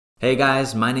Hey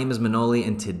guys, my name is Manoli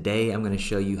and today I'm going to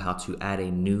show you how to add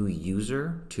a new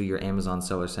user to your Amazon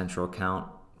Seller Central account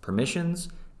permissions,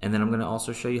 and then I'm going to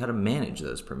also show you how to manage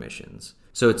those permissions.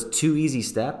 So it's two easy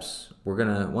steps.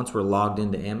 Once we're logged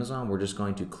into Amazon, we're just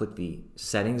going to click the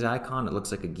settings icon. It looks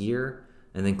like a gear,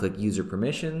 and then click user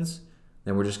permissions.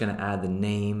 Then we're just going to add the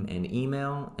name and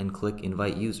email and click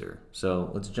invite user.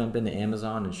 So let's jump into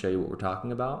Amazon and show you what we're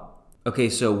talking about.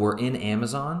 Okay, so we're in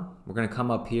Amazon. We're going to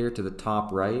come up here to the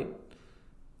top right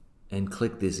and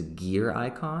click this gear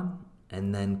icon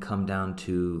and then come down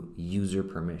to user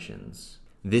permissions.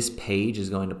 This page is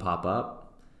going to pop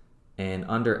up, and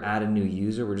under add a new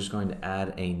user, we're just going to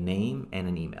add a name and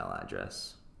an email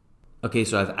address. Okay,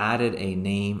 so I've added a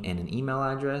name and an email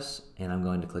address, and I'm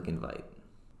going to click invite.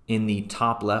 In the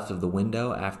top left of the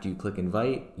window, after you click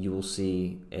invite, you will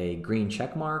see a green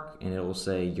check mark and it will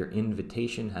say your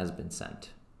invitation has been sent.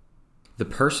 The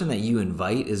person that you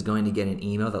invite is going to get an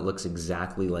email that looks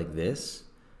exactly like this.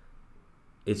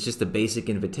 It's just a basic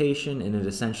invitation, and it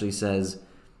essentially says,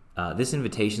 this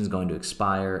invitation is going to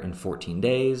expire in 14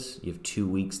 days. You have 2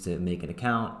 weeks to make an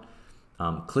account.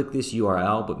 Click this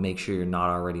URL, but make sure you're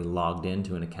not already logged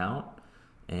into an account.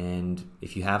 And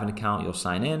if you have an account, you'll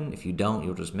sign in. If you don't,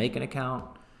 you'll just make an account.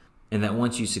 And that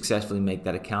once you successfully make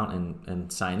that account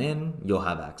and sign in, you'll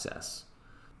have access.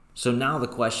 So now the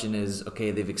question is,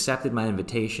 okay, they've accepted my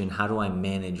invitation. How do I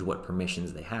manage what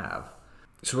permissions they have?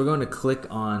 So we're going to click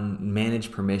on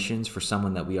manage permissions for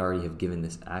someone that we already have given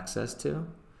this access to.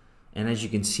 And as you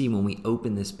can see, when we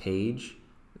open this page,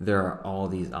 there are all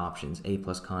these options: A+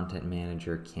 Content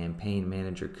Manager, Campaign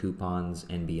Manager, Coupons,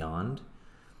 and beyond.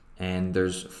 And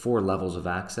there's 4 levels of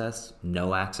access: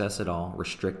 no access at all,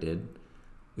 restricted,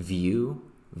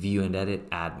 view, view and edit,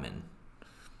 admin.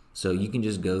 So you can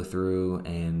just go through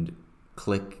and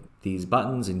click these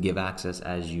buttons and give access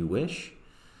as you wish.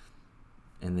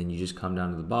 And then you just come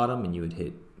down to the bottom and you would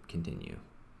hit continue.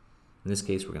 In this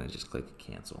case, we're going to just click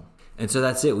cancel. And so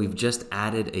that's it. We've just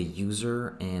added a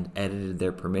user and edited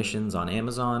their permissions on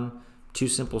Amazon. 2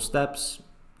 simple steps.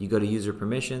 You go to user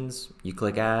permissions, you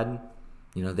click add,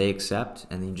 they accept,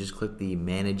 and then you just click the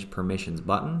manage permissions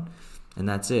button, and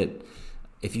that's it.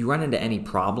 If you run into any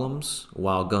problems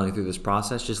while going through this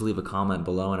process, just leave a comment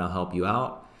below and I'll help you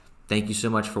out. Thank you so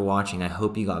much for watching. I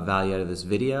hope you got value out of this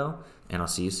video, and I'll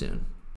see you soon.